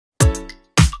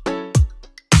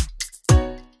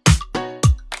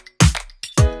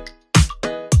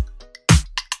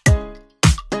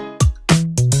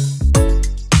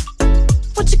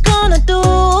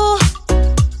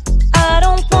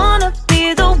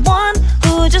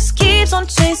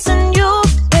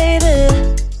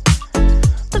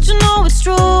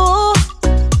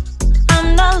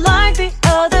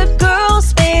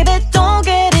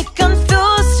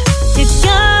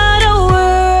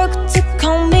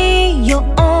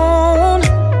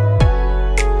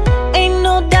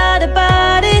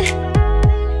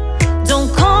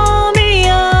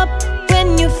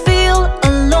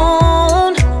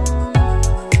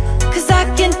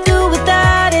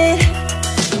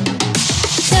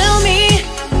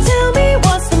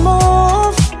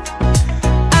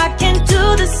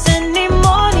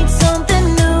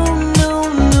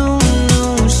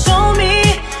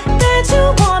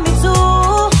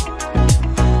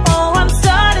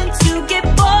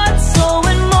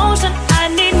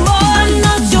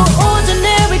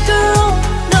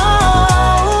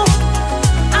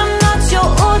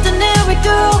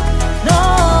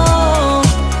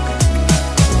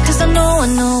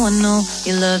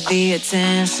you love the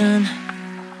attention.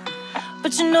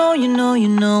 But you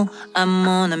know, I'm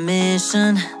on a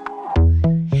mission.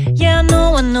 Yeah, I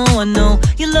know,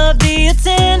 you love the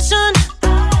attention.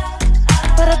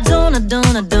 But I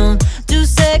don't do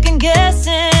second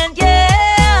guessing,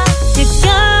 yeah. You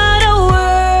gotta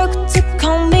work to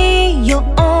call me your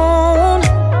own.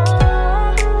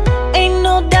 Ain't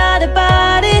no doubt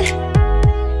about it.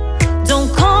 Don't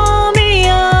call me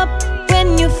up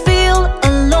when you feel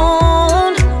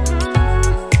alone,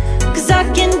 'cause I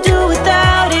can do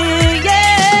without it,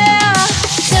 yeah.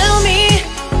 Tell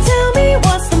me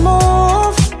what's the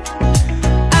move?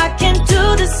 I can't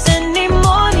do this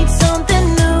anymore, need something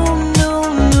new.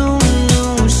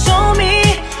 Show me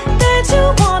that you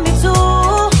want me to.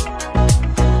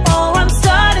 Oh, I'm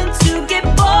starting to get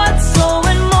bored, slow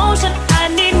in motion, I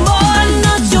need more. I'm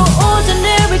not your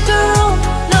ordinary girl,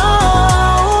 no.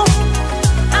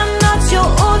 I'm not your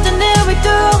ordinary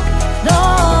girl, no.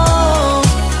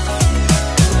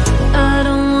 I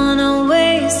don't wanna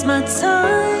waste my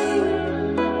time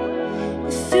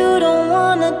if you don't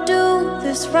wanna do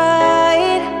this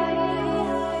right.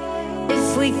 If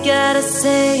we gotta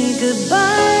say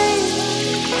goodbye,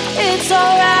 it's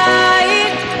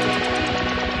alright.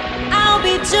 I'll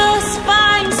be just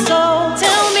fine, so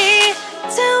tell me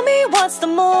what's the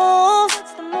move?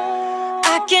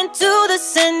 I can't do this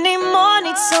anymore,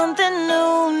 need something new.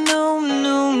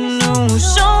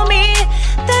 Show me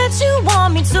that you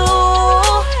want me to.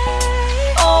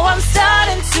 Oh, I'm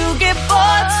starting to get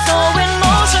bored, so in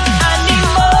motion, I need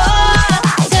more.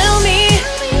 Tell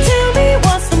me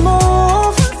what's the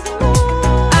move?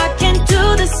 I can't do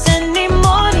this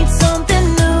anymore, need something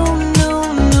new.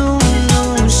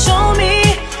 Show me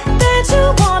that you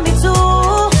want me to.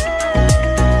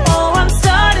 Oh, I'm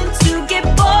starting to get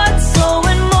bored, so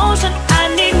in motion, I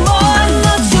need more. I'm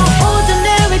not your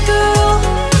ordinary girl,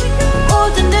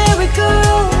 ordinary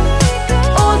girl,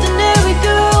 ordinary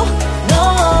girl, no.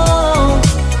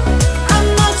 I'm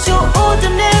not your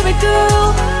ordinary girl,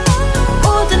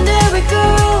 ordinary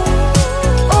girl,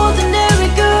 ordinary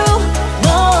girl,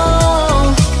 no.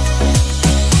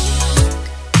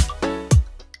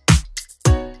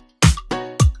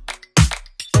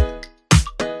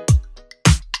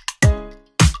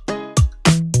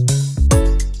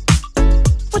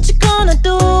 What you gonna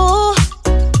do?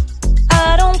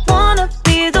 I don't wanna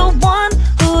be the one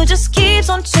who just keeps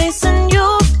on chasing you,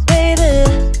 baby.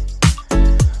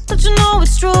 But you know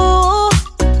it's true,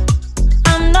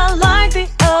 I'm not like the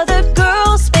other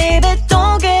girls, baby,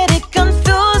 don't get it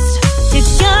confused. You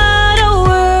gotta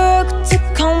work to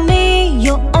call me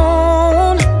your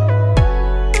own.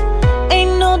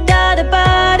 Ain't no doubt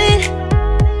about it.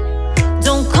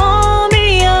 Don't call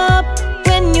me up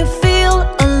when you feel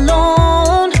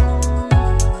alone,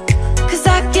 'cause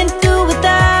I can't do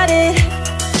without it.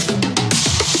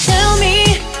 Tell me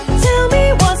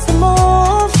what's the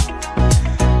move?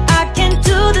 I can't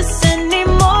do this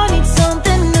anymore, need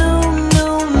something new.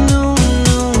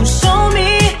 Show me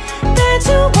that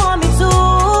you want me to.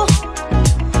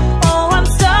 Oh, I'm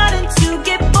starting to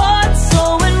get bored, so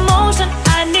in motion,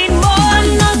 I need more. I'm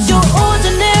not your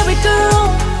ordinary girl,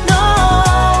 no.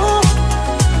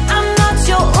 I'm not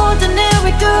your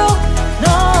ordinary girl,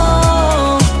 no.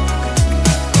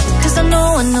 'Cause I know,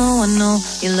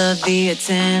 you love the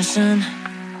attention.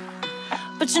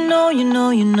 But you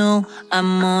know,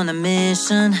 I'm on a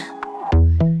mission.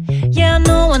 Yeah, I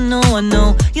know,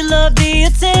 you love the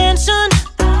attention.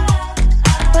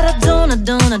 But I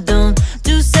don't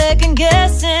do second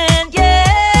guessing.